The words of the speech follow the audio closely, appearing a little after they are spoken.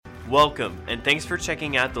Welcome, and thanks for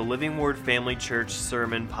checking out the Living Word Family Church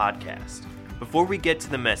Sermon Podcast. Before we get to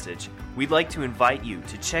the message, we'd like to invite you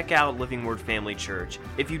to check out Living Word Family Church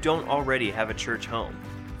if you don't already have a church home.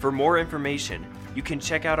 For more information, you can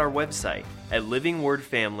check out our website at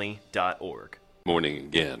livingwordfamily.org. Morning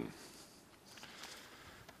again.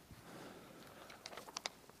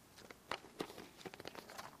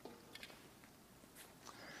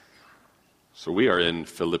 So we are in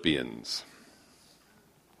Philippians.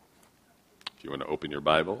 If you want to open your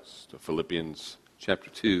Bibles to Philippians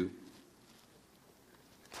chapter 2.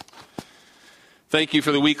 Thank you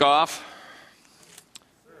for the week off.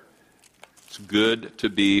 It's good to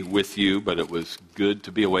be with you, but it was good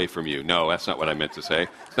to be away from you. No, that's not what I meant to say.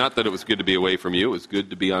 It's not that it was good to be away from you. It was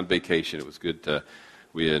good to be on vacation. It was good to...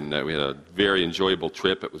 We had a very enjoyable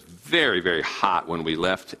trip. It was very, very hot when we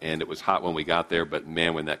left, and it was hot when we got there. But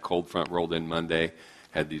man, when that cold front rolled in Monday,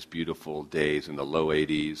 had these beautiful days in the low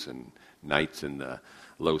 80s and nights in the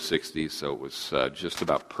low 60s. So it was just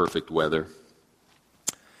about perfect weather.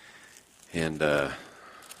 And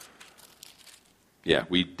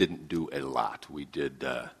we didn't do a lot. We did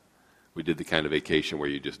the kind of vacation where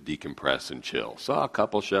you just decompress and chill. Saw a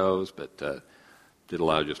couple shows, but did a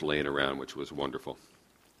lot of just laying around, which was wonderful.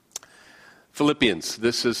 Philippians,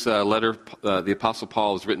 this is a letter the Apostle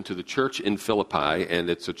Paul has written to the church in Philippi,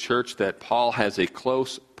 and it's a church that Paul has a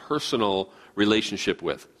close personal relationship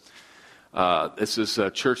with. This is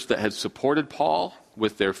a church that has supported Paul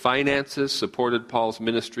with their finances, supported Paul's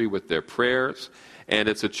ministry with their prayers, and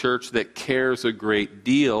it's a church that cares a great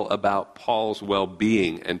deal about Paul's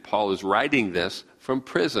well-being, and Paul is writing this from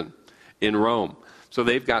prison in Rome. So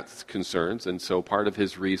they've got concerns, and so part of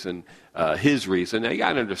his reason, now you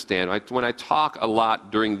got to understand, when I talk a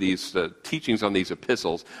lot during these teachings on these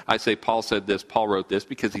epistles, I say Paul said this, Paul wrote this,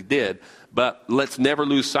 because he did, but let's never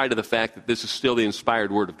lose sight of the fact that this is still the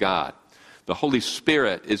inspired Word of God. The Holy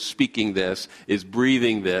Spirit is speaking this, is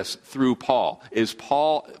breathing this through Paul. Is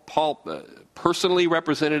Paul personally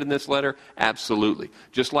represented in this letter? Absolutely.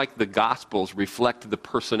 Just like the Gospels reflect the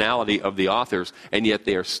personality of the authors, and yet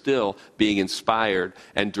they are still being inspired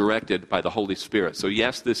and directed by the Holy Spirit. So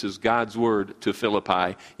yes, this is God's word to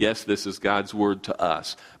Philippi. Yes, this is God's word to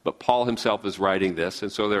us. But Paul himself is writing this,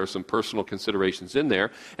 and so there are some personal considerations in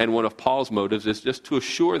there. And one of Paul's motives is just to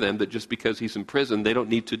assure them that just because he's in prison, they don't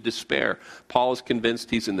need to despair. Paul is convinced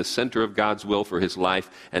he's in the center of God's will for his life,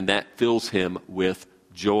 and that fills him with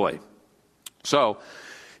joy. So,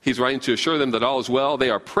 he's writing to assure them that all is well.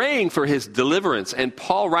 They are praying for his deliverance, and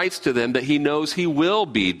Paul writes to them that he knows he will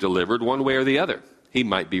be delivered one way or the other. He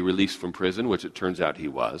might be released from prison, which it turns out he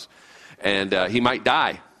was, and he might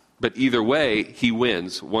die. But either way, he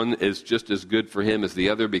wins. One is just as good for him as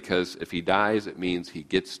the other, because if he dies, it means he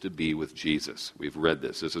gets to be with Jesus. We've read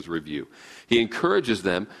this. This is review. He encourages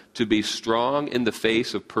them to be strong in the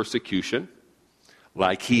face of persecution,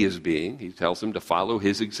 like he is being. He tells them to follow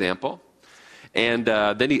his example. And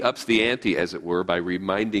then he ups the ante, as it were, by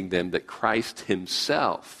reminding them that Christ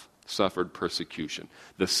himself suffered persecution.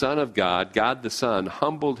 The Son of God, God the Son,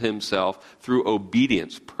 humbled himself through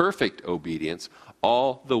obedience, perfect obedience,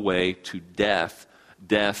 all the way to death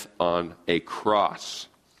on a cross.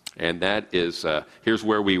 And that is, here's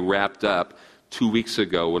where we wrapped up 2 weeks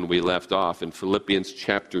ago when we left off. In Philippians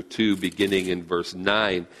chapter 2, beginning in verse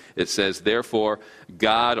 9, it says, "Therefore,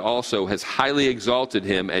 God also has highly exalted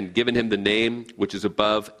him and given him the name which is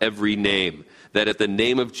above every name, that at the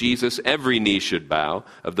name of Jesus every knee should bow,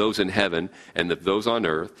 of those in heaven and of those on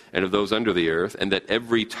earth and of those under the earth, and that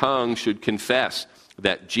every tongue should confess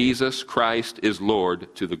that Jesus Christ is Lord,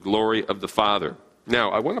 to the glory of the Father."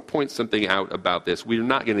 Now, I want to point something out about this. We're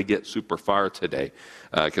not going to get super far today,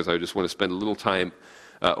 because I just want to spend a little time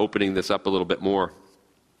opening this up a little bit more.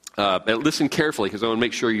 But listen carefully, because I want to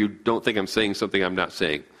make sure you don't think I'm saying something I'm not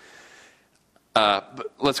saying.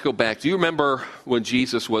 But let's go back. Do you remember when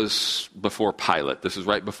Jesus was before Pilate? This is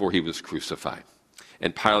right before he was crucified.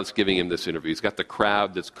 And Pilate's giving him this interview. He's got the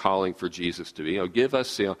crowd that's calling for Jesus to be, give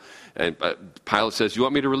us, And Pilate says, "You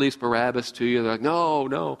want me to release Barabbas to you?" They're like,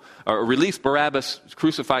 no. Or release Barabbas,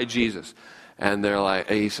 crucify Jesus. And they're like,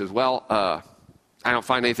 he says, I don't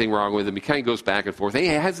find anything wrong with him. He kind of goes back and forth. And he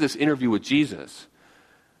has this interview with Jesus.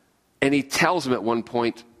 And he tells him at one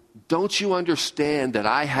point, "Don't you understand that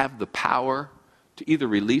I have the power to either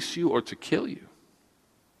release you or to kill you?"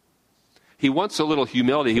 He wants a little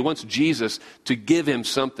humility. He wants Jesus to give him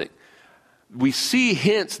something. We see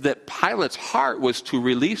hints that Pilate's heart was to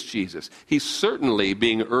release Jesus. He's certainly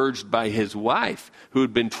being urged by his wife, who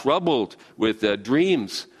had been troubled with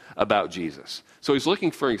dreams about Jesus. So he's looking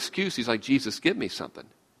for an excuse. He's like, "Jesus, give me something."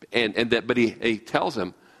 But he tells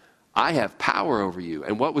him, I have power over you.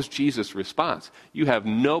 And what was Jesus' response? You have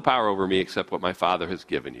no power over me except what my Father has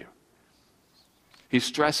given you. He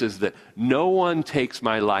stresses that no one takes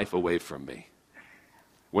my life away from me.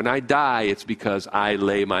 When I die, it's because I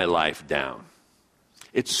lay my life down.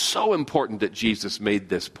 It's so important that Jesus made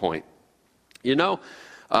this point. You know,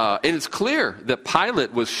 and it's clear that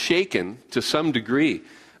Pilate was shaken to some degree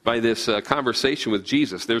by this conversation with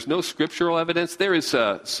Jesus. There's no scriptural evidence. There is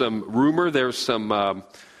some rumor. There's some,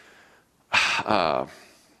 I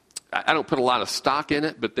don't put a lot of stock in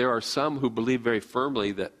it, but there are some who believe very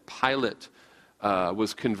firmly that Pilate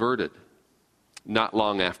was converted not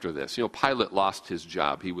long after this. You know, Pilate lost his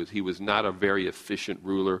job. He was not a very efficient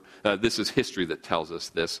ruler. This is history that tells us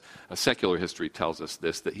this. Secular history tells us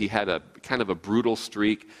this, that he had a kind of a brutal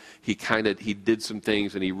streak. He did some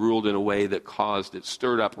things, and he ruled in a way that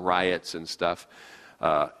stirred up riots and stuff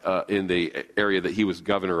in the area that he was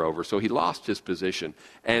governor over. So he lost his position.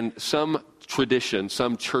 And some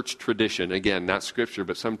church tradition, again, not scripture,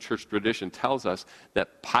 but some church tradition tells us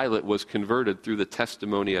that Pilate was converted through the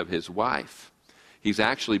testimony of his wife. He's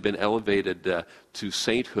actually been elevated to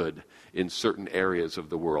sainthood in certain areas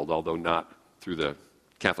of the world, although not through the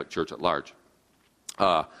Catholic Church at large.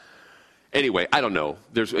 Anyway, I don't know.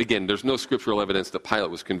 There's no scriptural evidence that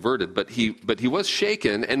Pilate was converted, but he was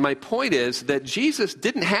shaken. And my point is that Jesus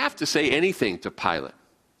didn't have to say anything to Pilate.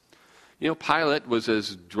 You know, Pilate was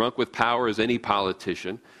as drunk with power as any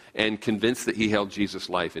politician and convinced that he held Jesus'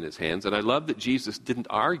 life in his hands. And I love that Jesus didn't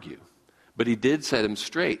argue. But he did set him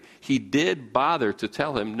straight. He did bother to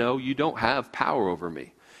tell him, no, you don't have power over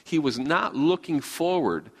me. He was not looking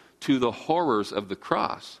forward to the horrors of the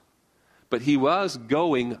cross, but he was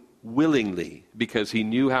going willingly because he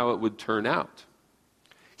knew how it would turn out.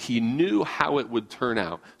 He knew how it would turn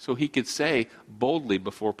out, so he could say boldly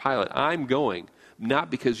before Pilate, I'm going, not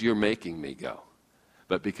because you're making me go,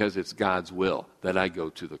 but because it's God's will that I go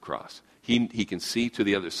to the cross. He can see to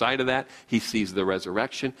the other side of that. He sees the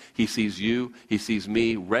resurrection. He sees you. He sees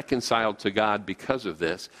me reconciled to God because of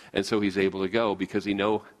this. And so he's able to go because he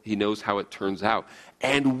knows how it turns out.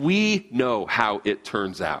 And we know how it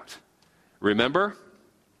turns out. Remember?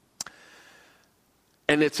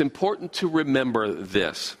 And it's important to remember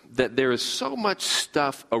this, that there is so much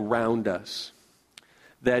stuff around us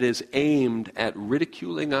that is aimed at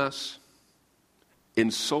ridiculing us,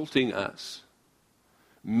 insulting us,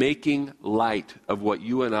 making light of what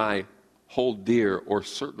you and I hold dear, or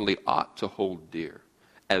certainly ought to hold dear,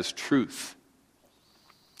 as truth.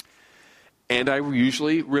 And I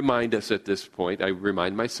usually remind us at this point, I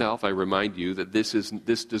remind myself, I remind you that this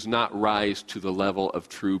does not rise to the level of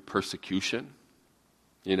true persecution.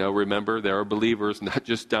 You know, remember, there are believers, not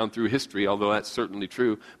just down through history, although that's certainly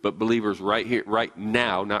true, but believers right here, right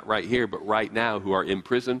now, not right here, but right now, who are in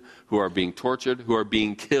prison, who are being tortured, who are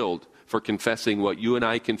being killed for confessing what you and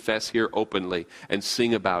I confess here openly and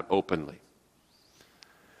sing about openly.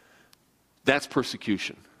 That's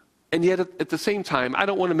persecution. And yet, at the same time, I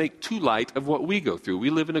don't want to make too light of what we go through. We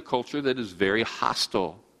live in a culture that is very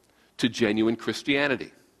hostile to genuine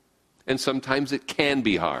Christianity. And sometimes it can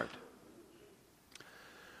be hard.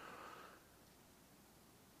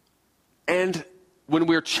 And when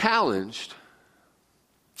we're challenged,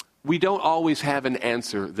 we don't always have an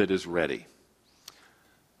answer that is ready.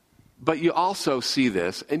 But you also see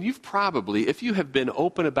this, and you've probably, if you have been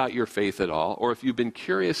open about your faith at all, or if you've been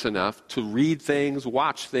curious enough to read things,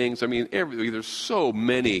 watch things, I mean, there's so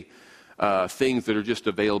many things that are just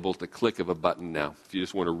available at the click of a button now, if you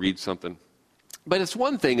just want to read something. But it's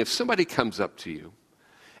one thing if somebody comes up to you,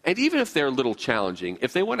 and even if they're a little challenging,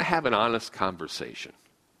 if they want to have an honest conversation,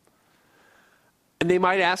 and they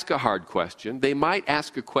might ask a hard question, they might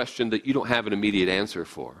ask a question that you don't have an immediate answer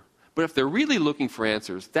for. But if they're really looking for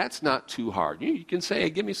answers, that's not too hard. You can say, hey,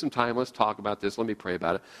 give me some time, let's talk about this, let me pray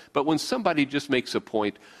about it. But when somebody just makes a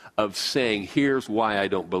point of saying, here's why I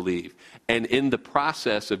don't believe, and in the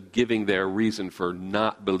process of giving their reason for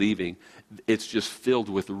not believing, it's just filled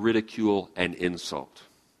with ridicule and insult.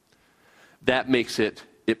 That makes it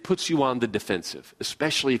puts you on the defensive,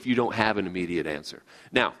 especially if you don't have an immediate answer.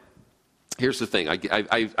 Now, here's the thing.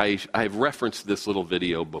 I've referenced this little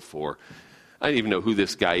video before. I don't even know who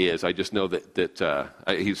this guy is. I just know that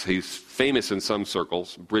he's famous in some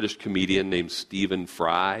circles. British comedian named Stephen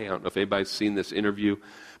Fry. I don't know if anybody's seen this interview,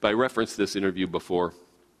 but I referenced this interview before.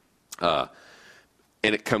 And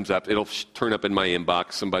it comes up. It'll turn up in my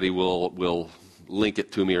inbox. Somebody will link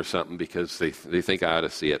it to me or something because they think I ought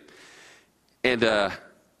to see it. And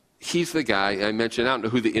he's the guy I mentioned. I don't know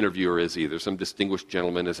who the interviewer is either. Some distinguished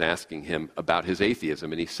gentleman is asking him about his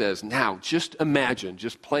atheism. And he says, now, just imagine,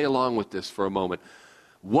 just play along with this for a moment.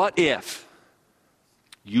 What if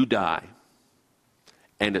You die,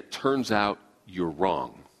 and it turns out you're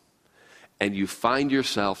wrong. And you find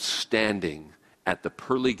yourself standing at the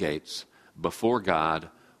pearly gates before God.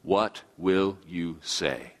 What will you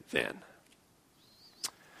say then?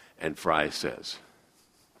 And Fry says,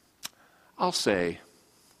 I'll say,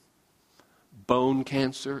 bone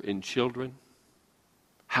cancer in children?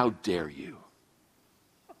 How dare you?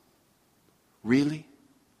 Really?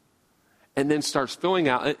 And then starts throwing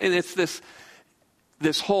out, and it's this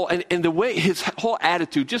whole, and the way his whole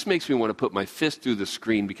attitude just makes me want to put my fist through the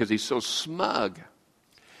screen because he's so smug.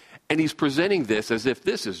 And he's presenting this as if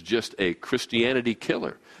this is just a Christianity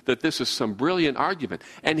killer, that this is some brilliant argument.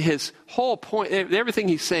 And his whole point, everything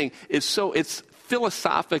he's saying it's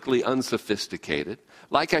philosophically unsophisticated.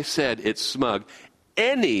 Like I said, it's smug.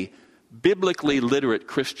 Any biblically literate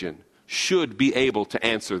Christian should be able to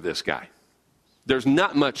answer this guy. There's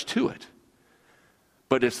not much to it.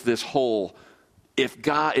 But it's this whole,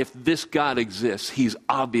 if this God exists, he's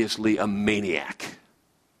obviously a maniac.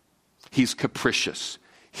 He's capricious.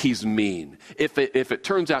 He's mean. If it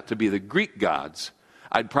turns out to be the Greek gods,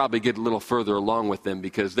 I'd probably get a little further along with them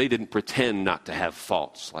because they didn't pretend not to have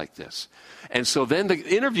faults like this. And so then the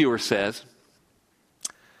interviewer says,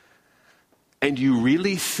 and you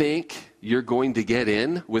really think you're going to get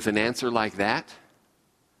in with an answer like that?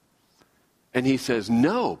 And he says,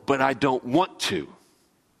 no, but I don't want to.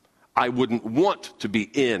 I wouldn't want to be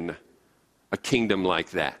in a kingdom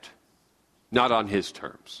like that. Not on his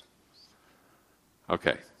terms.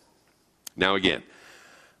 Okay. Now again,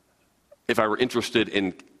 if I were interested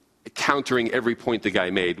in countering every point the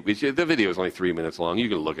guy made, which the video is only 3 minutes long, you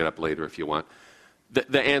can look it up later if you want.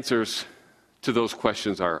 The answers to those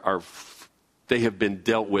questions are they have been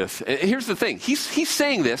dealt with. And here's the thing. He's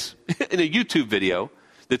saying this in a YouTube video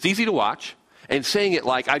that's easy to watch and saying it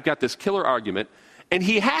like, I've got this killer argument. And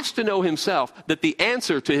he has to know himself that the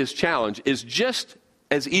answer to his challenge is just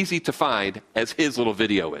as easy to find as his little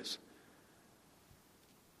video is.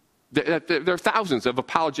 There are thousands of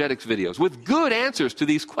apologetics videos with good answers to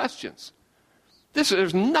these questions.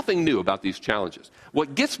 There's nothing new about these challenges.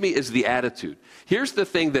 What gets me is the attitude. Here's the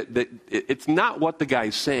thing that it's not what the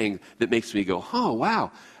guy's saying that makes me go, oh,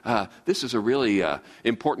 wow, this is a really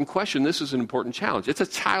important question. This is an important challenge. It's a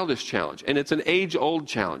childish challenge, and it's an age-old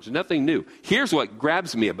challenge, nothing new. Here's what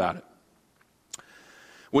grabs me about it.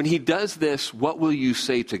 When he does this, what will you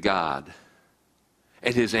say to God?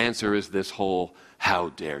 And his answer is this whole, how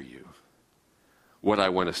dare you? What I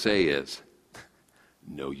want to say is,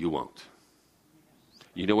 no, you won't.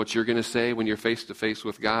 You know what you're going to say when you're face to face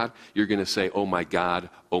with God? You're going to say, oh my God,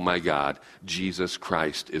 Jesus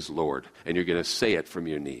Christ is Lord. And you're going to say it from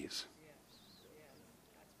your knees.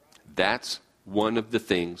 That's one of the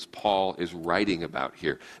things Paul is writing about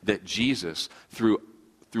here. That Jesus, through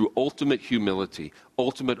ultimate humility,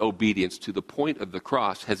 ultimate obedience to the point of the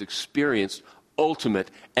cross, has experienced ultimate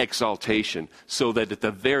exaltation, so that at the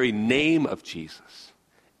very name of Jesus,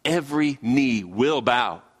 every knee will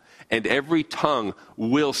bow and every tongue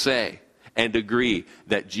will say and agree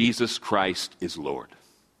that Jesus Christ is Lord.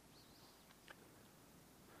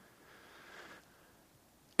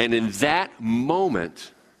 And in that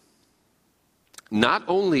moment, not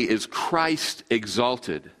only is Christ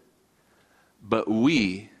exalted, but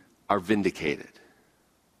we are vindicated.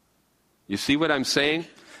 You see what I'm saying?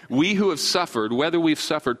 We who have suffered, whether we've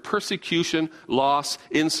suffered persecution, loss,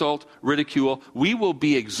 insult, ridicule, we will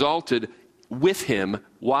be exalted with him.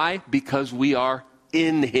 Why? Because we are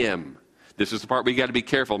in him. This is the part where you got to be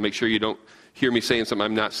careful. Make sure you don't hear me saying something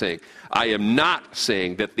I'm not saying. I am not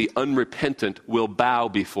saying that the unrepentant will bow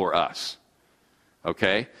before us.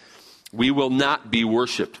 Okay? We will not be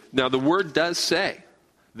worshiped. Now, the word does say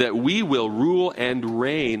that we will rule and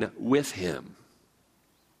reign with him.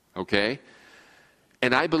 Okay?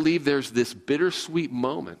 And I believe there's this bittersweet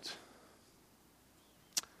moment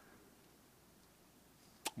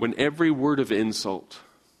when every word of insult,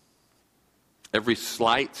 every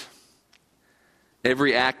slight,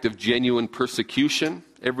 every act of genuine persecution,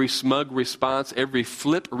 every smug response, every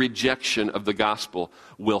flip rejection of the gospel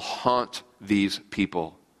will haunt these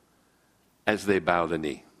people as they bow the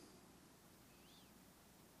knee.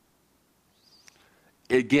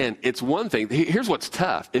 Again, it's one thing. Here's what's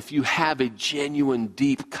tough. If you have a genuine,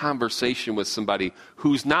 deep conversation with somebody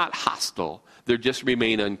who's not hostile, they just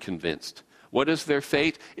remain unconvinced. What is their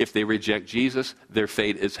fate? If they reject Jesus, their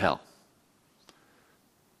fate is hell.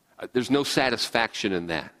 There's no satisfaction in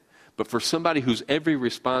that. But for somebody whose every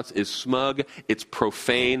response is smug, it's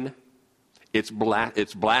profane, it's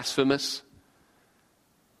blasphemous,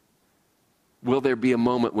 Will there be a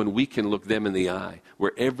moment when we can look them in the eye,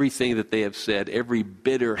 where everything that they have said, every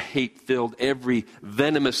bitter, hate-filled, every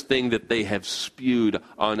venomous thing that they have spewed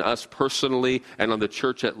on us personally and on the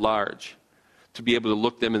church at large, to be able to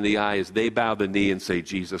look them in the eye as they bow the knee and say,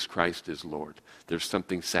 Jesus Christ is Lord. There's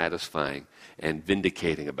something satisfying and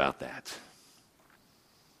vindicating about that.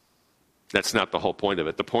 That's not the whole point of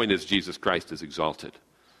it. The point is Jesus Christ is exalted.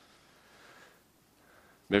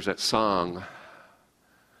 There's that song,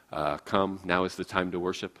 Come, Now is the Time to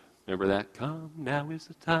Worship. Remember that? Come, now is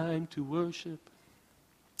the time to worship.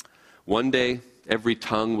 One day, every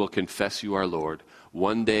tongue will confess you are Lord.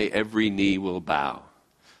 One day, every knee will bow.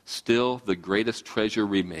 Still, the greatest treasure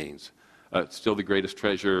remains. Still, the greatest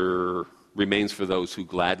treasure remains for those who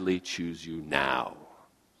gladly choose you now.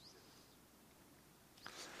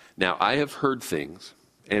 Now, I have heard things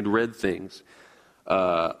and read things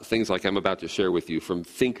like I'm about to share with you from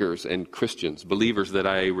thinkers and Christians, believers that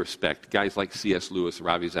I respect. Guys like C.S. Lewis,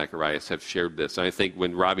 Ravi Zacharias have shared this. And I think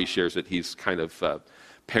when Ravi shares it, he's kind of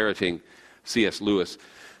parroting C.S. Lewis.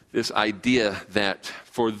 This idea that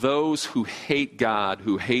for those who hate God,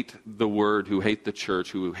 who hate the Word, who hate the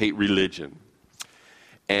church, who hate religion,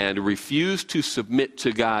 and refuse to submit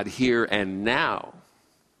to God here and now,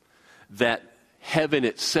 that heaven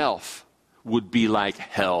itself would be like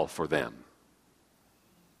hell for them.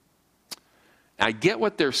 I get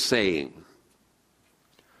what they're saying.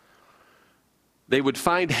 They would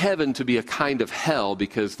find heaven to be a kind of hell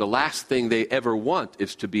because the last thing they ever want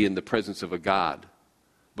is to be in the presence of a God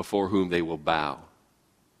before whom they will bow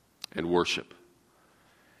and worship.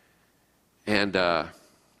 And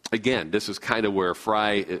again, this is kind of where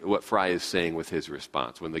what Fry is saying with his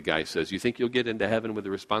response. When the guy says, you think you'll get into heaven with a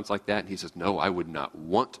response like that? And he says, no, I would not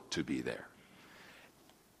want to be there.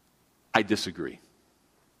 I disagree.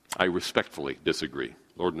 I respectfully disagree.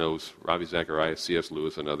 Lord knows, Ravi Zacharias, C.S.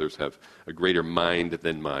 Lewis, and others have a greater mind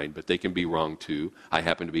than mine, but they can be wrong too. I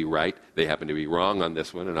happen to be right. They happen to be wrong on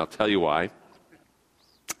this one, and I'll tell you why.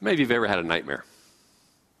 Maybe you've ever had a nightmare.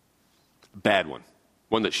 Bad one.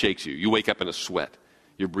 One that shakes you. You wake up in a sweat.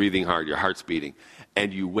 You're breathing hard. Your heart's beating.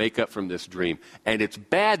 And you wake up from this dream. And it's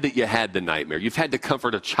bad that you had the nightmare. You've had to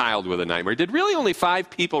comfort a child with a nightmare. Did really only 5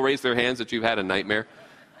 people raise their hands that you've had a nightmare?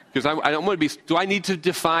 Because I don't want to be, do I need to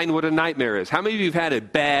define what a nightmare is? How many of you have had a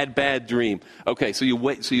bad dream? Okay, so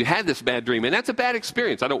you had this bad dream, and that's a bad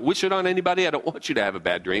experience. I don't wish it on anybody. I don't want you to have a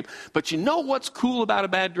bad dream. But you know what's cool about a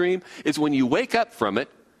bad dream? Is when you wake up from it,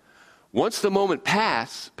 once the moment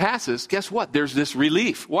passes, guess what? There's this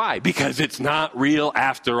relief. Why? Because it's not real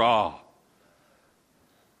after all.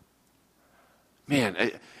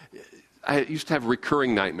 Man, I used to have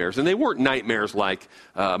recurring nightmares, and they weren't nightmares like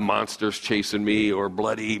monsters chasing me or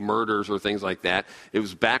bloody murders or things like that. It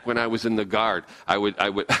was back when I was in the Guard. I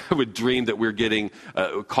would dream that we're getting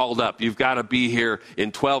called up. You've got to be here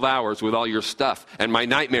in 12 hours with all your stuff. And my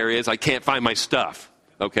nightmare is I can't find my stuff.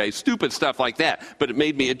 Okay, stupid stuff like that. But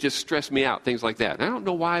it just stressed me out, things like that. And I don't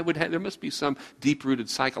know why I would have, there must be some deep-rooted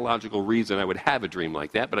psychological reason I would have a dream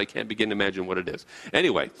like that, but I can't begin to imagine what it is.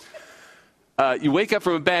 Anyway. You wake up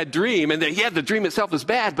from a bad dream, and the dream itself is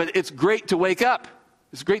bad, but it's great to wake up.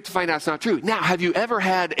 It's great to find out it's not true. Now, have you ever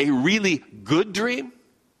had a really good dream?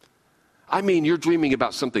 I mean, you're dreaming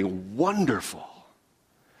about something wonderful.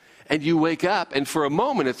 And you wake up, and for a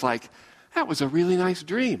moment, it's like, that was a really nice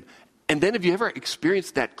dream. And then have you ever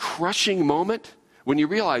experienced that crushing moment when you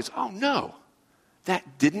realize, oh no,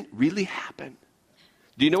 that didn't really happen?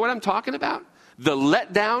 Do you know what I'm talking about? The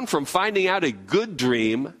letdown from finding out a good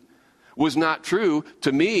dream was not true,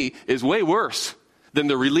 to me, is way worse than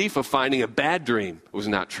the relief of finding a bad dream was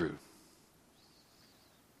not true.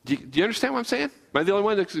 Do you understand what I'm saying? Am I the only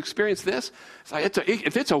one that's experienced this?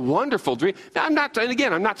 If it's a wonderful dream, now I'm not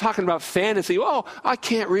talking about fantasy. Oh, I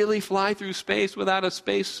can't really fly through space without a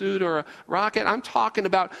spacesuit or a rocket. I'm talking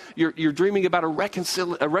about you're dreaming about a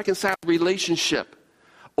reconciled relationship.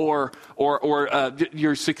 Or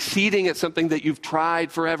you're succeeding at something that you've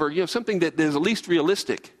tried forever. Something that is at least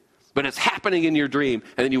realistic. But it's happening in your dream,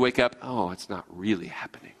 and then you wake up, oh, it's not really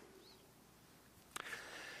happening.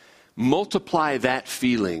 Multiply that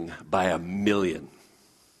feeling by 1,000,000.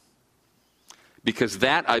 Because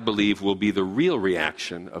that, I believe, will be the real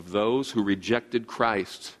reaction of those who rejected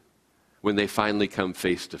Christ when they finally come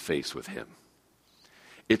face to face with him.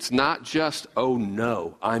 It's not just, oh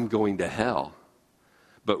no, I'm going to hell.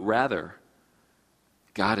 But rather,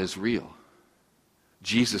 God is real.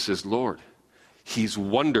 Jesus is Lord. He's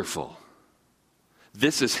wonderful.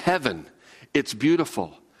 This is heaven. It's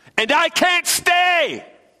beautiful. And I can't stay.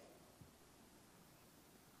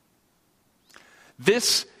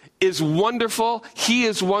 This is wonderful. He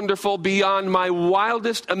is wonderful beyond my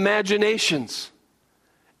wildest imaginations.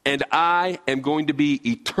 And I am going to be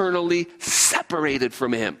eternally separated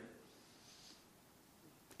from him.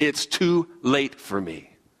 It's too late for me.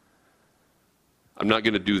 I'm not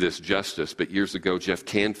going to do this justice, but years ago, Jeff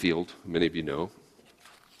Canfield, many of you know,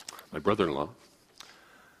 my brother-in-law,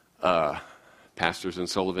 pastors in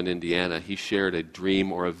Sullivan, Indiana, he shared a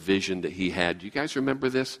dream or a vision that he had. Do you guys remember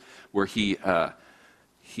this? Where he I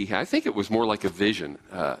think it was more like a vision,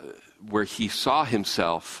 where he saw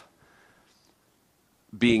himself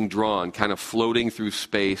being drawn, kind of floating through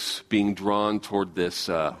space, being drawn toward this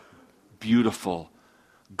beautiful,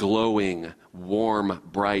 glowing, warm,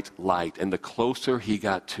 bright light. And the closer he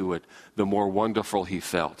got to it, the more wonderful he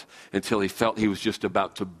felt, until he felt he was just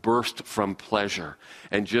about to burst from pleasure.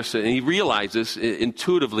 And he realizes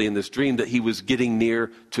intuitively in this dream that he was getting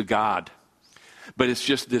near to God. But it's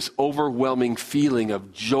just this overwhelming feeling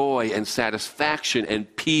of joy and satisfaction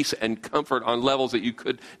and peace and comfort on levels that you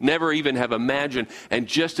could never even have imagined. And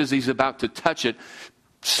just as he's about to touch it,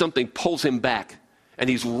 something pulls him back. And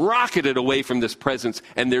he's rocketed away from this presence.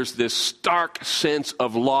 And there's this stark sense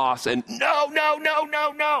of loss. And no.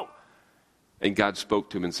 And God spoke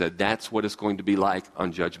to him and said, that's what it's going to be like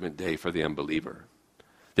on Judgment Day for the unbeliever.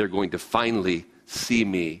 They're going to finally see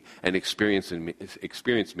me and experience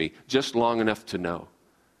me just long enough to know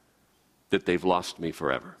that they've lost me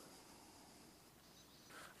forever.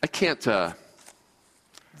 I can't,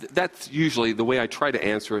 that's usually the way I try to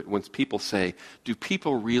answer it when people say, do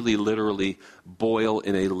people really literally boil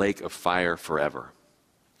in a lake of fire forever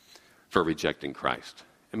for rejecting Christ?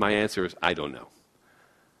 And my answer is, I don't know.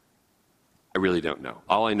 I really don't know.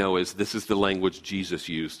 All I know is this is the language Jesus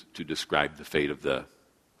used to describe the fate of the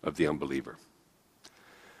unbeliever.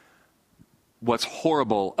 What's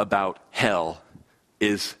horrible about hell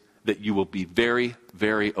is that you will be very,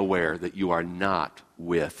 very aware that you are not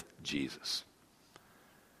with Jesus.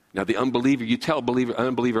 Now, the unbeliever, you tell an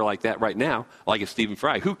unbeliever like that right now, like it's Stephen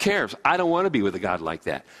Fry, who cares? I don't want to be with a God like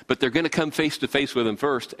that. But they're going to come face to face with him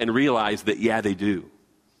first and realize that, yeah, they do.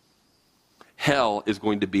 Hell is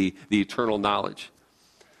going to be the eternal knowledge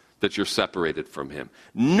that you're separated from him.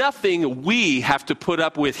 Nothing we have to put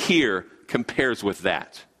up with here compares with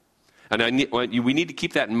that. And we need to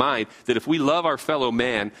keep that in mind, that if we love our fellow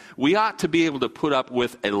man, we ought to be able to put up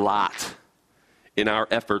with a lot in our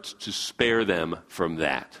efforts to spare them from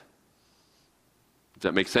that. Does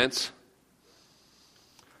that make sense?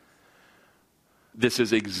 This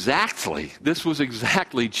was exactly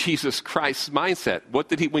Jesus Christ's mindset. What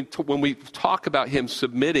did he, when we talk about him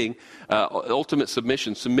submitting, ultimate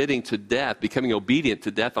submission, submitting to death, becoming obedient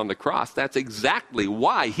to death on the cross, that's exactly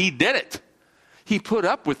why he did it. He put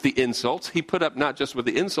up with the insults. He put up not just with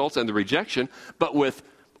the insults and the rejection, but with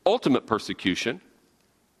ultimate persecution,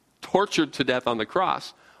 tortured to death on the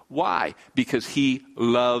cross. Why? Because he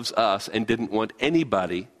loves us and didn't want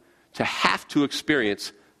anybody to have to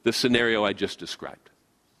experience the scenario I just described.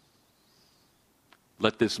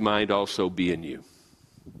 Let this mind also be in you.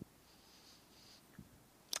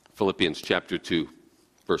 Philippians chapter 2,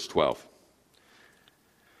 verse 12.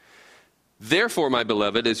 Therefore, my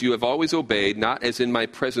beloved, as you have always obeyed, not as in my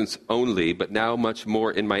presence only, but now much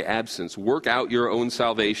more in my absence, work out your own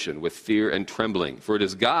salvation with fear and trembling. For it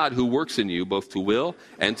is God who works in you both to will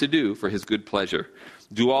and to do for his good pleasure.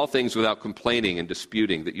 Do all things without complaining and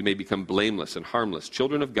disputing, that you may become blameless and harmless,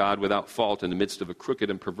 children of God without fault in the midst of a crooked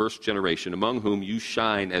and perverse generation, among whom you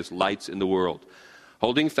shine as lights in the world,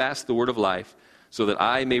 holding fast the word of life, so that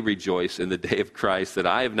I may rejoice in the day of Christ, that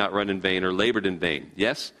I have not run in vain or labored in vain.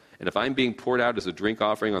 Yes, and if I'm being poured out as a drink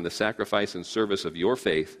offering on the sacrifice and service of your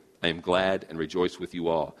faith, I am glad and rejoice with you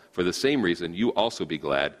all. For the same reason, you also be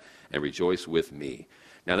glad and rejoice with me.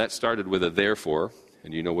 Now that started with a therefore,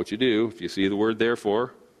 and you know what you do. If you see the word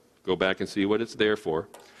therefore, go back and see what it's there for.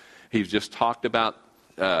 He's just talked about,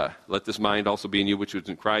 let this mind also be in you, which was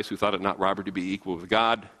in Christ, who thought it not robbery to be equal with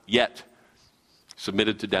God, yet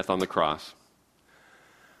submitted to death on the cross.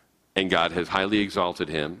 And God has highly exalted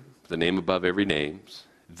him, the name above every name.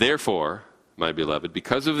 Therefore, my beloved,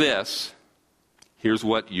 because of this, here's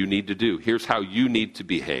what you need to do. Here's how you need to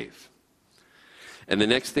behave. And the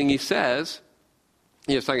next thing he says,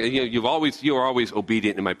 you are always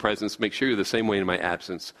obedient in my presence. Make sure you're the same way in my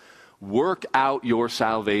absence. Work out your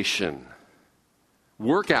salvation.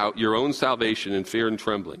 Work out your own salvation in fear and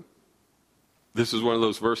trembling. This is one of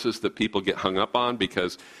those verses that people get hung up on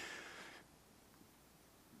because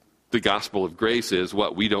the gospel of grace is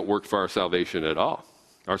what? We don't work for our salvation at all.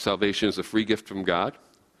 Our salvation is a free gift from God.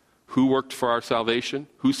 Who worked for our salvation?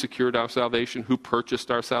 Who secured our salvation? Who purchased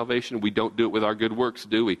our salvation? We don't do it with our good works,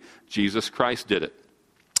 do we? Jesus Christ did it.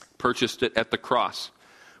 purchased it at the cross.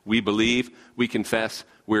 We believe, we confess,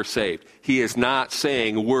 we're saved. He is not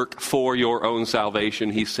saying work for your own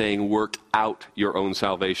salvation. He's saying work out your own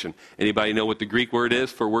salvation. Anybody know what the Greek word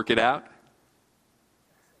is for work it out?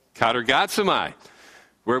 Katergazomai.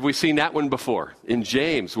 Where have we seen that one before? In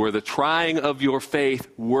James, where the trying of your faith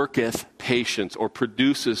worketh patience or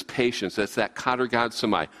produces patience. That's that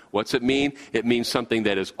katergazomai. What's it mean? It means something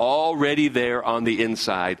that is already there on the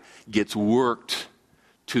inside gets worked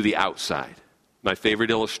to the outside. My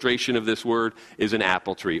favorite illustration of this word is an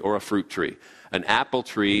apple tree or a fruit tree. An apple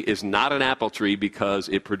tree is not an apple tree because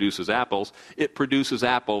it produces apples. It produces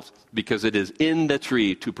apples because it is in the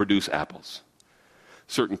tree to produce apples.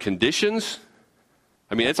 Certain conditions.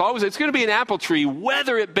 I mean, it's going to be an apple tree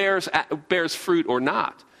whether it bears fruit or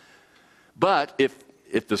not. But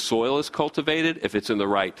if the soil is cultivated, if it's in the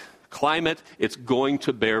right climate, it's going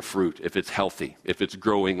to bear fruit if it's healthy, if it's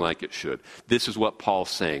growing like it should. This is what Paul's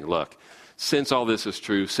saying. Look, since all this is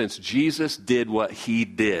true, since Jesus did what he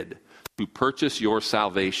did to purchase your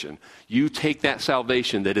salvation, you take that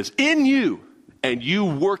salvation that is in you and you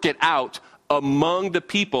work it out among the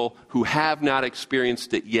people who have not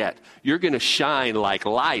experienced it yet. You're going to shine like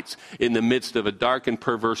lights in the midst of a dark and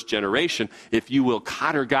perverse generation if you will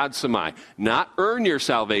katergazomai, not earn your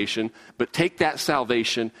salvation, but take that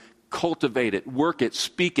salvation, cultivate it, work it,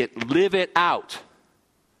 speak it, live it out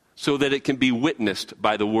so that it can be witnessed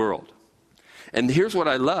by the world. And here's what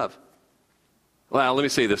I love. Well, let me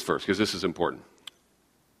say this first because this is important.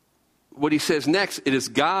 What he says next, it is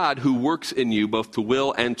God who works in you both to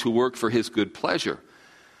will and to work for his good pleasure.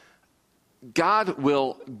 God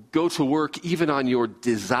will go to work even on your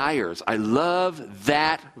desires. I love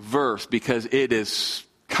that verse because it is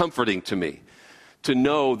comforting to me to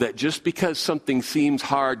know that just because something seems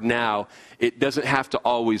hard now, it doesn't have to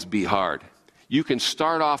always be hard. You can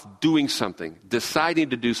start off doing something,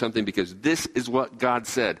 deciding to do something because this is what God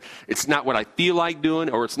said. It's not what I feel like doing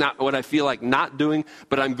or it's not what I feel like not doing,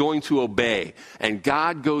 but I'm going to obey. And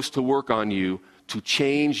God goes to work on you to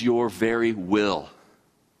change your very will.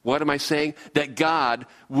 What am I saying? That God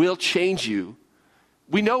will change you.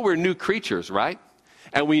 We know we're new creatures, right?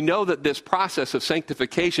 And we know that this process of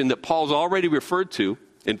sanctification that Paul's already referred to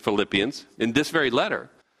in Philippians, in this very letter,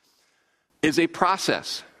 is a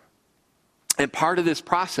process. And part of this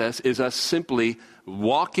process is us simply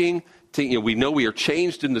walking to, we know we are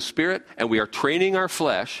changed in the Spirit and we are training our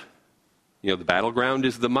flesh. The battleground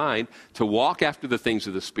is the mind to walk after the things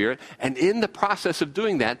of the Spirit. And in the process of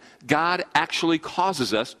doing that, God actually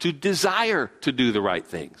causes us to desire to do the right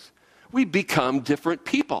things. We become different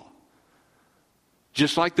people.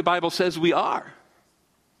 Just like the Bible says we are.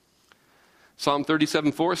 Psalm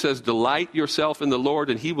 37:4 says, delight yourself in the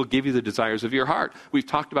Lord and he will give you the desires of your heart. We've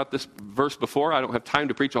talked about this verse before. I don't have time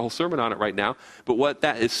to preach a whole sermon on it right now. But what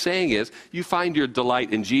that is saying is you find your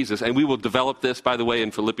delight in Jesus. And we will develop this, by the way,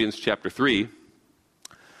 in Philippians chapter 3.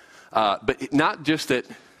 But not just that,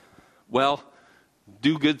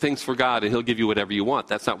 do good things for God and he'll give you whatever you want.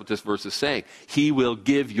 That's not what this verse is saying. He will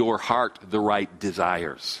give your heart the right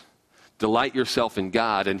desires. Delight yourself in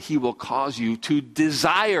God, and he will cause you to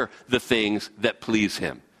desire the things that please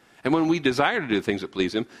him. And when we desire to do things that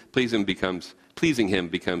pleasing him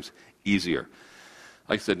becomes easier.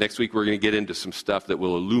 Like I said, next week we're going to get into some stuff that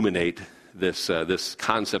will illuminate this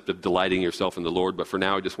concept of delighting yourself in the Lord. But for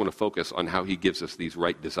now, I just want to focus on how he gives us these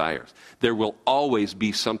right desires. There will always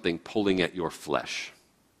be something pulling at your flesh.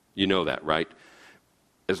 You know that, right?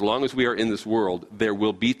 As long as we are in this world, there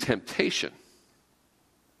will be temptation.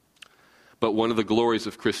 But one of the glories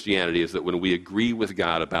of Christianity is that when we agree with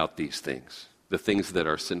God about these things, the things that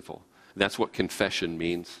are sinful, that's what confession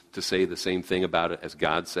means, to say the same thing about it as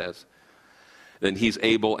God says, then he's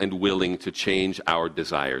able and willing to change our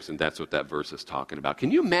desires. And that's what that verse is talking about. Can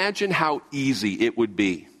you imagine how easy it would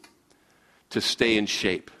be to stay in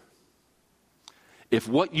shape if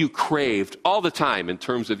what you craved all the time in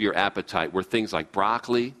terms of your appetite were things like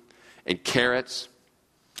broccoli and carrots,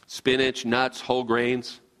 spinach, nuts, whole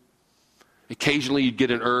grains? Occasionally you'd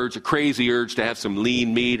get a crazy urge to have some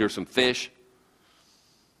lean meat or some fish.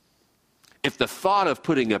 If the thought of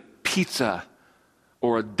putting a pizza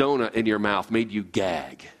or a donut in your mouth made you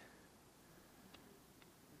gag,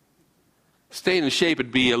 staying in shape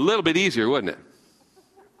would be a little bit easier, wouldn't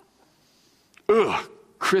it? Ugh,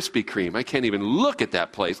 Krispy Kreme. I can't even look at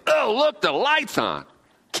that place. Oh, look, the light's on.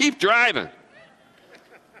 Keep driving.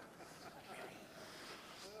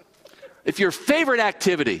 If your favorite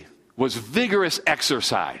activity was vigorous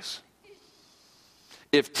exercise,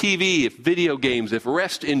 if TV, if video games, if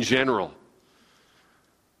rest in general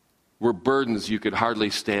were burdens you could hardly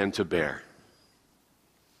stand to bear,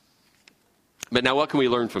 But now what can we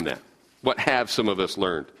learn from that? What have some of us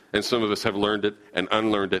learned? And some of us have learned it and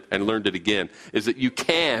unlearned it and learned it again, is that you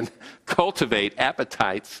can cultivate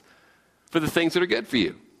appetites for the things that are good for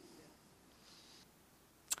you.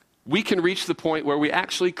 We can reach the point where we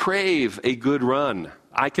actually crave a good run.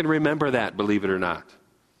 I can remember that, believe it or not.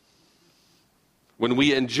 When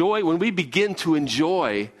we begin to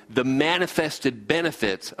enjoy the manifested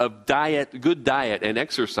benefits of good diet and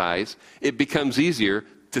exercise, it becomes easier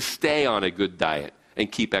to stay on a good diet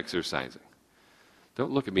and keep exercising.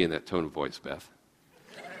 Don't look at me in that tone of voice, Beth.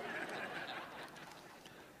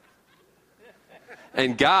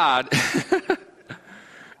 And God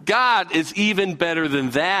is even better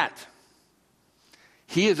than that.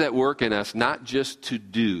 He is at work in us not just to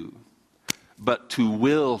do, but to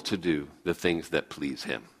will to do the things that please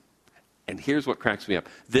him. And here's what cracks me up.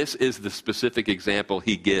 This is the specific example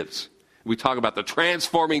he gives. We talk about the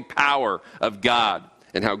transforming power of God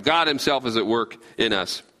and how God himself is at work in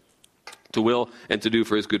us to will and to do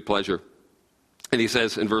for his good pleasure. And he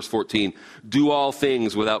says in verse 14, do all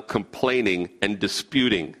things without complaining and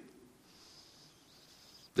disputing,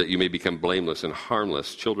 that you may become blameless and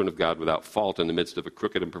harmless, children of God without fault in the midst of a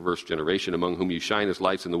crooked and perverse generation, among whom you shine as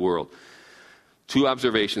lights in the world. 2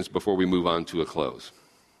 observations before we move on to a close.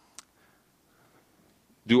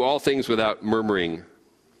 Do all things without murmuring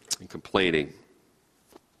and complaining,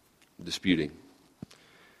 disputing.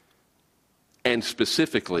 And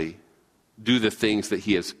specifically, do the things that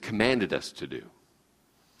he has commanded us to do.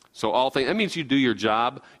 So all things, that means you do your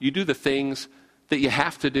job. You do the things that you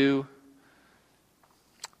have to do.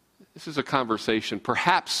 This is a conversation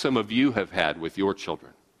perhaps some of you have had with your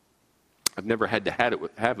children. I've never had to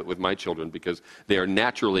have it with my children because they are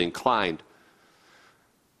naturally inclined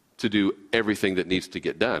to do everything that needs to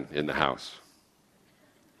get done in the house.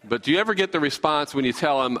 But do you ever get the response when you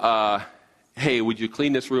tell them, hey, would you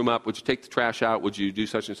clean this room up? Would you take the trash out? Would you do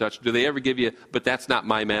such and such? Do they ever give you, but that's not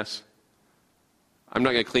my mess? I'm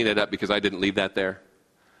not going to clean it up because I didn't leave that there.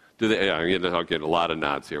 Do they? I'll get a lot of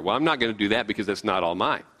nods here. Well, I'm not going to do that because that's not all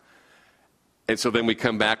mine. And so then we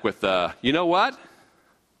come back with, you know what?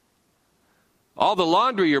 All the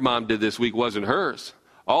laundry your mom did this week wasn't hers.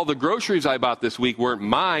 All the groceries I bought this week weren't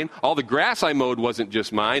mine. All the grass I mowed wasn't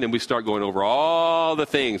just mine. And we start going over all the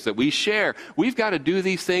things that we share. We've got to do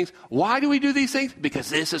these things. Why do we do these things? Because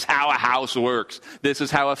this is how a house works. This is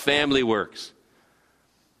how a family works.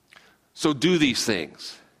 So do these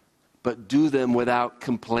things, but do them without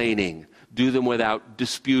complaining. Do them without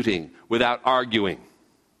disputing, without arguing.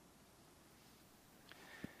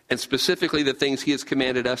 And specifically the things he has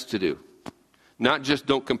commanded us to do. Not just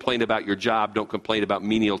don't complain about your job, don't complain about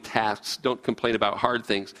menial tasks, don't complain about hard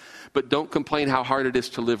things, but don't complain how hard it is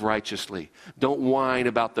to live righteously. Don't whine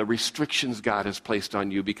about the restrictions God has placed on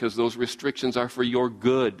you because those restrictions are for your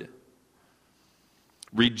good.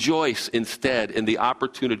 Rejoice instead in the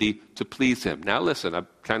opportunity to please him. Now listen, I've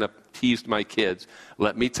kind of teased my kids.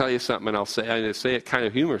 Let me tell you something, and I say it kind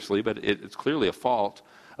of humorously, but it's clearly a fault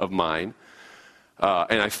of mine.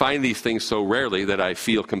 And I find these things so rarely that I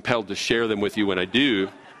feel compelled to share them with you when I do.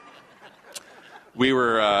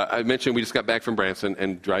 I mentioned we just got back from Branson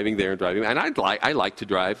and driving there and driving. And I like to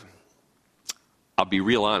drive. I'll be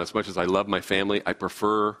real honest, much as I love my family, I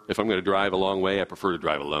prefer, if I'm going to drive a long way, I prefer to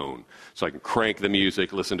drive alone. So I can crank the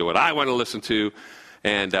music, listen to what I want to listen to,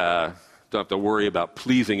 and don't have to worry about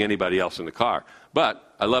pleasing anybody else in the car.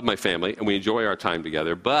 But I love my family, and we enjoy our time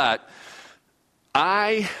together. But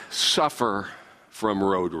I suffer from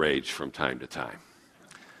road rage from time to time.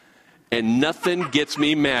 And nothing gets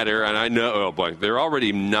me madder, and I know, oh boy, they're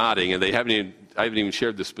already nodding, and I haven't even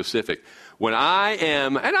shared the specific. When I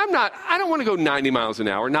am, and I don't want to go 90 miles an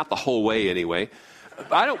hour, not the whole way anyway,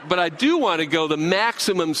 but I do want to go the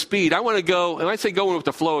maximum speed. I want to go, and I say going with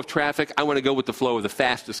the flow of traffic, I want to go with the flow of the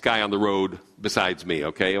fastest guy on the road besides me,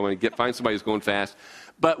 okay? I want to find somebody who's going fast.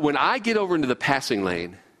 But when I get over into the passing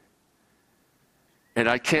lane, and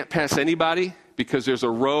I can't pass anybody, because there's a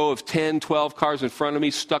row of 10, 12 cars in front of me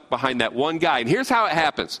stuck behind that one guy. And here's how it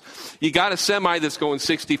happens. You got a semi that's going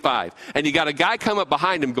 65, and you got a guy come up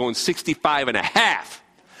behind him going 65 and a half.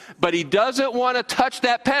 But he doesn't want to touch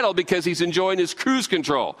that pedal because he's enjoying his cruise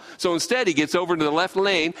control. So instead, he gets over to the left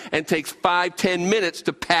lane and takes 5-10 minutes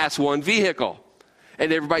to pass one vehicle.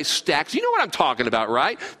 And everybody stacks. You know what I'm talking about,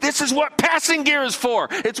 right? This is what passing gear is for.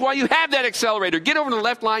 It's why you have that accelerator. Get over to the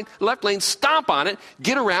left lane, stomp on it,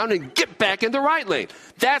 get around, and get back in the right lane.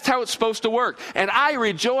 That's how it's supposed to work. And I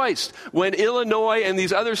rejoiced when Illinois and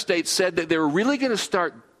these other states said that they were really going to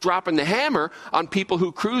start dropping the hammer on people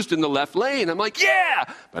who cruised in the left lane. I'm like,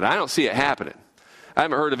 yeah! But I don't see it happening. I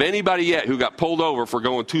haven't heard of anybody yet who got pulled over for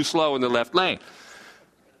going too slow in the left lane.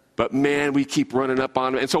 But man, we keep running up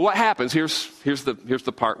on them. And so what happens, here's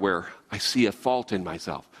the part where I see a fault in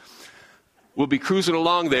myself. We'll be cruising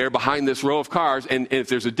along there behind this row of cars, and if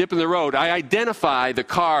there's a dip in the road, I identify the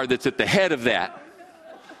car that's at the head of that.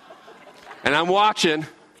 And I'm watching,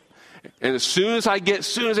 and as soon as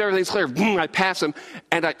everything's clear, boom, I pass them,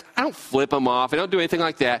 and I don't flip them off, I don't do anything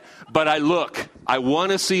like that, but I look. I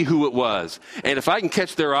want to see who it was. And if I can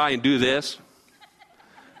catch their eye and do this,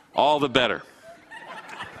 all the better.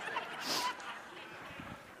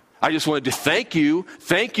 I just wanted to thank you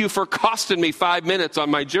for costing me 5 minutes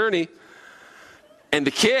on my journey. And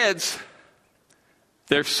the kids,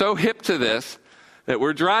 they're so hip to this that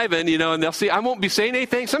we're driving, and they'll see, I won't be saying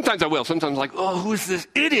anything. Sometimes I will. Sometimes I'm like, oh, who's this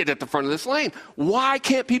idiot at the front of this lane? Why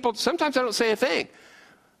can't people? Sometimes I don't say a thing.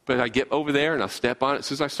 But I get over there and I'll step on it. As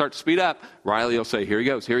soon as I start to speed up, Riley will say, here he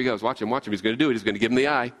goes. Watch him. He's going to do it. He's going to give him the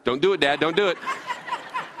eye. Don't do it, Dad. Don't do it.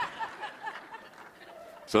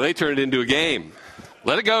 So they turn it into a game.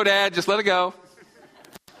 Let it go, Dad. Just let it go.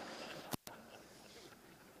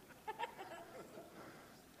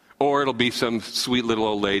 Or it'll be some sweet little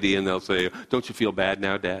old lady, and they'll say, don't you feel bad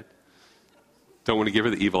now, Dad? Don't want to give her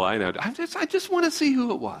the evil eye now. I just want to see who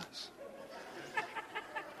it was.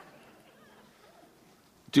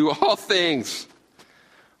 Do all things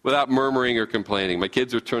without murmuring or complaining. My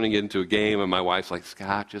kids are turning it into a game, and my wife's like,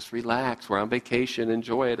 Scott, just relax. We're on vacation.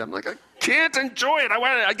 Enjoy it. I'm like, I can't enjoy it.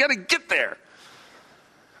 I got to get there.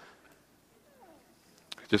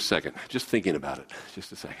 Just a second. Just thinking about it.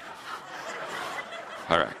 Just a second.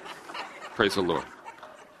 All right. Praise the Lord.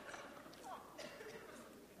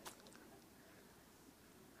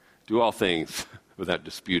 Do all things without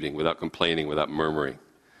disputing, without complaining, without murmuring.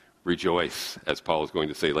 Rejoice, as Paul is going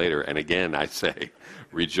to say later. And again, I say,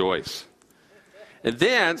 rejoice. And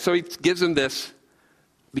then, so he gives them this,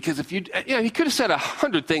 because he could have said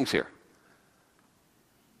 100 things here.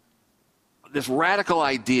 This radical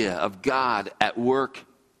idea of God at work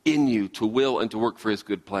in you to will and to work for his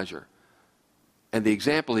good pleasure. And the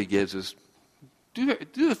example he gives is, do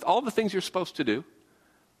all the things you're supposed to do,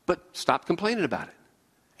 but stop complaining about it.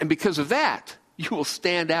 And because of that, you will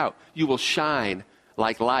stand out. You will shine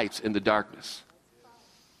like lights in the darkness.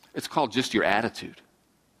 It's called just your attitude.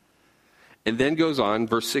 And then goes on,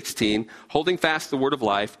 verse 16, holding fast the word of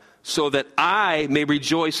life, so that I may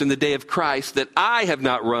rejoice in the day of Christ, that I have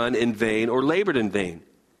not run in vain or labored in vain.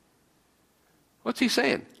 What's he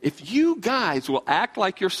saying? If you guys will act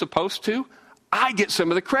like you're supposed to, I get some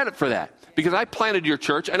of the credit for that because I planted your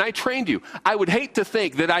church and I trained you. I would hate to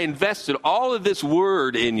think that I invested all of this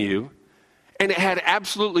word in you and it had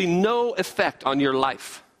absolutely no effect on your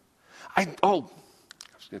life. I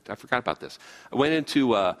forgot about this. I went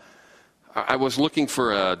into, I was looking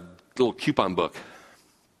for a little coupon book.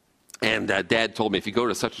 And Dad told me, if you go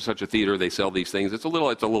to such and such a theater, they sell these things. It's a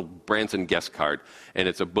little Branson guest card. And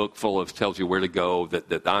it's a book full of, tells you where to go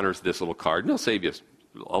that honors this little card. And it'll save you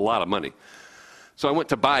a lot of money. So I went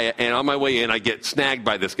to buy it, and on my way in, I get snagged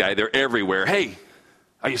by this guy. They're everywhere. Hey,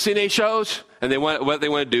 are you seeing any shows? And what they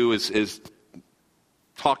want to do is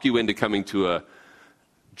talk you into coming to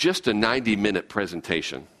just a 90-minute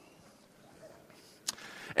presentation.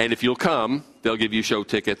 And if you'll come, they'll give you show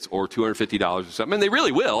tickets or $250 or something. And they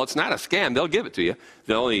really will. It's not a scam. They'll give it to you.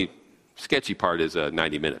 The only sketchy part is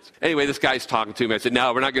 90 minutes. Anyway, this guy's talking to me. I said,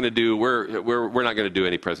 no, we're not going to do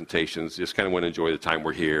any presentations. Just kind of want to enjoy the time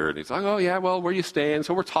we're here. And he's like, oh, yeah, well, where are you staying?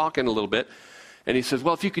 So we're talking a little bit. And he says,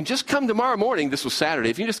 well, if you can just come tomorrow morning. This was Saturday.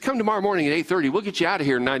 If you just come tomorrow morning at 8:30, we'll get you out of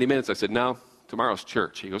here in 90 minutes. I said, no, tomorrow's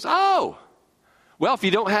church. He goes, oh. Well, if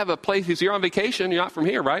you don't have a place, because you're on vacation, you're not from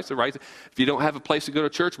here, right? So, right, if you don't have a place to go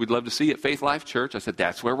to church, we'd love to see you at Faith Life Church. I said,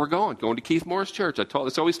 that's where we're going to Keith Morris Church.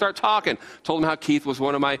 So we start talking. Told him how Keith was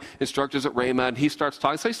one of my instructors at Rhema, and he starts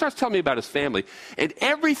talking. So he starts telling me about his family. And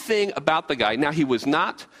everything about the guy, now he was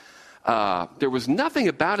not, there was nothing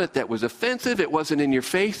about it that was offensive. It wasn't in your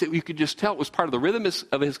face. You could just tell it was part of the rhythm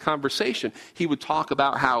of his conversation. He would talk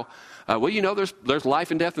about how, there's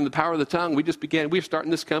life and death in the power of the tongue. We were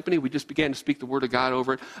starting this company. We just began to speak the word of God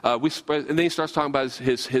over it. And then he starts talking about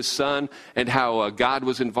his son and how God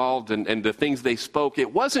was involved and the things they spoke.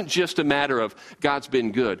 It wasn't just a matter of God's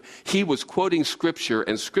been good. He was quoting scripture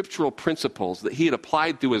and scriptural principles that he had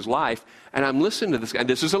applied through his life. And I'm listening to this guy. And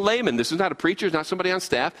this is a layman. This is not a preacher. It's not somebody on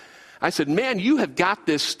staff. I said, man, you have got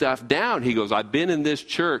this stuff down. He goes, I've been in this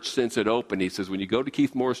church since it opened. He says, when you go to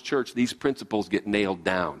Keith Morris Church, these principles get nailed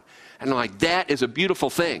down. And I'm like, that is a beautiful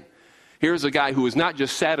thing. Here's a guy who is not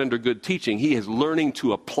just sat under good teaching. He is learning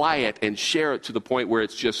to apply it and share it to the point where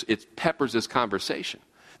it peppers his conversation.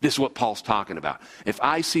 This is what Paul's talking about. If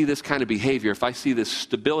I see this kind of behavior, if I see this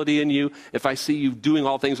stability in you, if I see you doing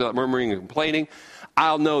all things without murmuring and complaining,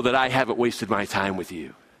 I'll know that I haven't wasted my time with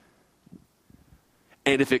you.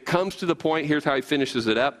 And if it comes to the point, here's how he finishes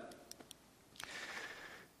it up.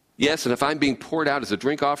 Yes, and if I'm being poured out as a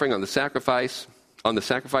drink offering on the sacrifice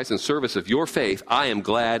and service of your faith, I am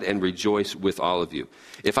glad and rejoice with all of you.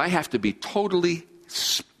 If I have to be totally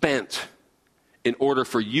spent in order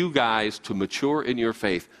for you guys to mature in your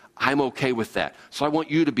faith, I'm okay with that. So I want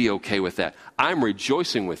you to be okay with that. I'm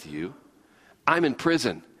rejoicing with you. I'm in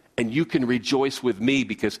prison, and you can rejoice with me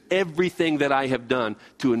because everything that I have done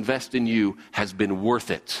to invest in you has been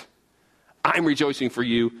worth it. I'm rejoicing for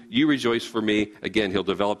you. You rejoice for me. Again, he'll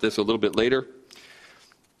develop this a little bit later.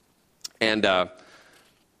 And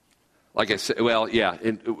like I said,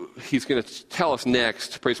 he's going to tell us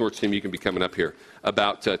next, praise the Lord, Tim, you can be coming up here,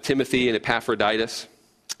 about Timothy and Epaphroditus.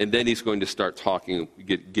 And then he's going to start talking,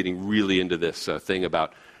 getting really into this thing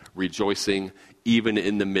about rejoicing even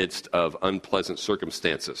in the midst of unpleasant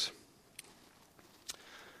circumstances.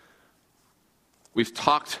 We've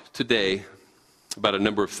talked today about a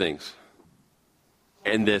number of things.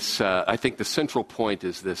 And this, I think the central point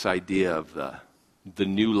is this idea of the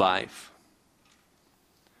new life.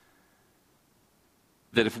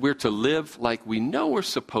 That if we're to live like we know we're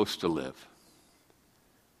supposed to live,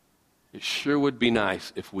 it sure would be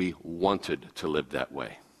nice if we wanted to live that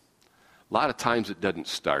way. A lot of times it doesn't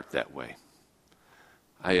start that way.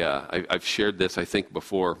 I've shared this, I think,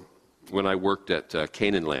 before when I worked at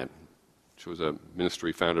Canaan Land, which was a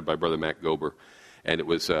ministry founded by Brother Matt Gober. And it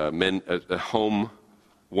was a home,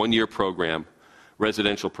 one-year program,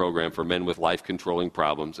 residential program for men with life-controlling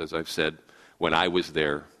problems. As I've said, when I was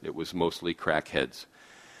there, it was mostly crackheads.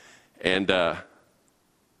 And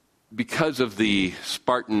because of the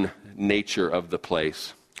Spartan nature of the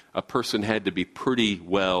place, a person had to be pretty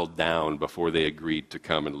well down before they agreed to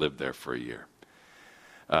come and live there for a year.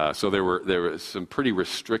 So there was some pretty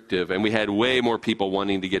restrictive, and we had way more people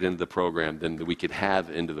wanting to get into the program than we could have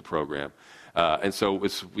into the program. And so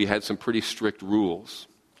we had some pretty strict rules,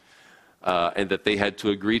 and that they had to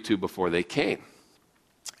agree to before they came.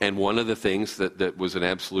 And one of the things that was an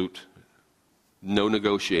absolute no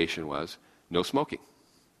negotiation was no smoking.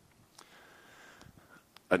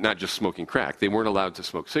 Not just smoking crack. They weren't allowed to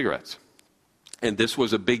smoke cigarettes. And this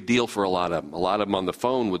was a big deal for a lot of them. A lot of them on the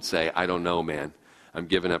phone would say, I don't know, man. I'm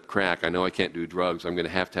giving up crack. I know I can't do drugs. I'm going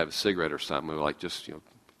to have a cigarette or something. We're like, just, if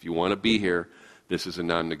you want to be here, this is a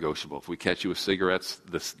non-negotiable. If we catch you with cigarettes,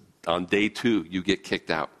 on day 2, you get kicked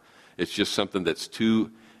out. It's just something that's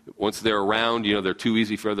once they're around, they're too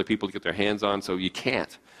easy for other people to get their hands on, so you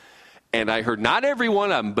can't. And I heard not every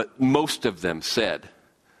one of them, but most of them said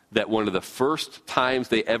that one of the first times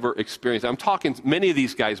they ever experienced, I'm talking many of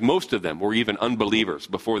these guys, most of them were even unbelievers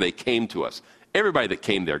before they came to us. Everybody that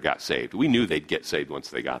came there got saved. We knew they'd get saved once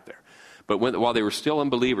they got there. But while they were still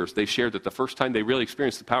unbelievers, they shared that the first time they really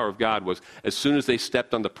experienced the power of God was as soon as they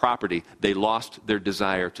stepped on the property, they lost their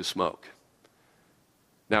desire to smoke.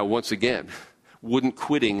 Now, once again, wouldn't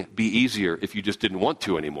quitting be easier if you just didn't want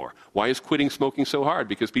to anymore? Why is quitting smoking so hard?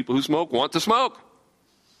 Because people who smoke want to smoke.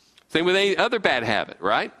 Same with any other bad habit,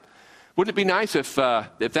 right? Wouldn't it be nice if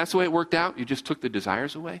that's the way it worked out, you just took the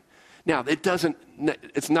desires away? Now,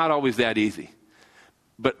 it's not always that easy.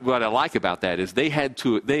 But what I like about that is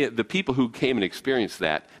the people who came and experienced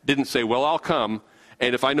that didn't say, well, I'll come,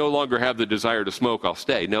 and if I no longer have the desire to smoke, I'll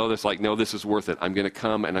stay. No, this is worth it. I'm going to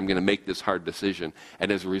come, and I'm going to make this hard decision.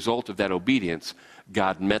 And as a result of that obedience,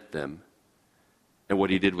 God met them, and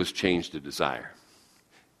what he did was change the desire.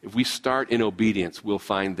 If we start in obedience, we'll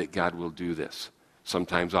find that God will do this.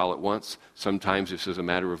 Sometimes all at once, sometimes this is a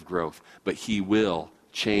matter of growth, but he will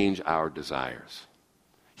change our desires.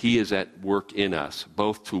 He is at work in us,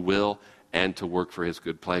 both to will and to work for his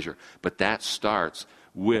good pleasure. But that starts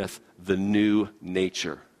with the new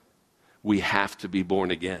nature. We have to be born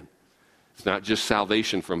again. It's not just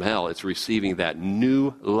salvation from hell. It's receiving that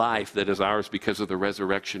new life that is ours because of the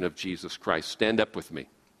resurrection of Jesus Christ. Stand up with me.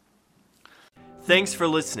 Thanks for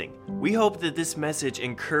listening. We hope that this message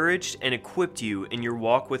encouraged and equipped you in your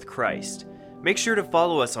walk with Christ. Make sure to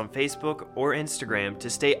follow us on Facebook or Instagram to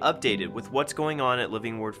stay updated with what's going on at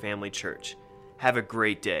Living Word Family Church. Have a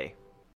great day.